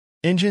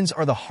Engines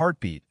are the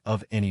heartbeat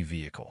of any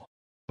vehicle.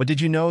 But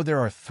did you know there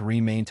are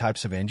three main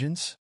types of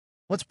engines?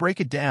 Let's break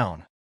it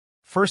down.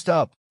 First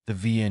up, the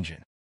V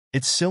engine.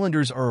 Its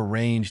cylinders are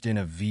arranged in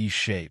a V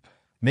shape,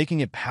 making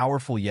it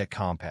powerful yet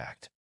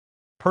compact,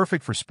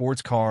 perfect for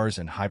sports cars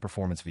and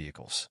high-performance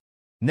vehicles.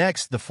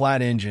 Next, the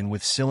flat engine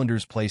with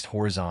cylinders placed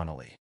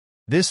horizontally.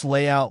 This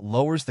layout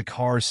lowers the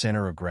car's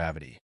center of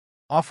gravity,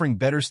 offering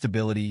better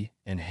stability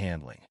and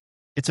handling.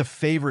 It's a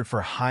favorite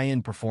for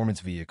high-end performance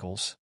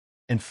vehicles.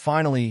 And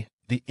finally,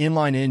 the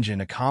inline engine,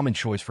 a common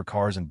choice for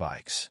cars and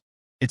bikes.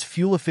 It's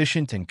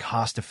fuel-efficient and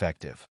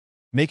cost-effective,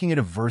 making it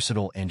a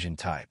versatile engine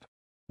type.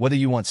 Whether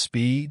you want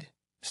speed,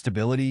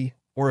 stability,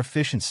 or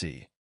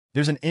efficiency,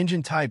 there's an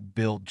engine type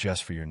built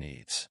just for your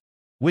needs.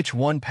 Which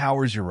one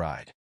powers your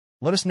ride?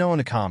 Let us know in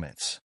the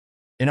comments.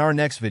 In our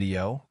next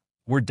video,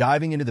 we're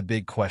diving into the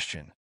big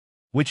question: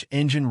 which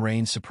engine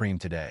reigns supreme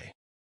today?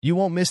 You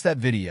won't miss that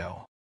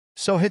video.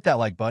 So hit that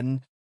like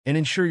button and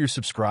ensure you're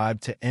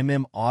subscribed to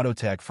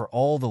Autotech for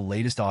all the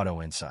latest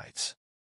auto insights.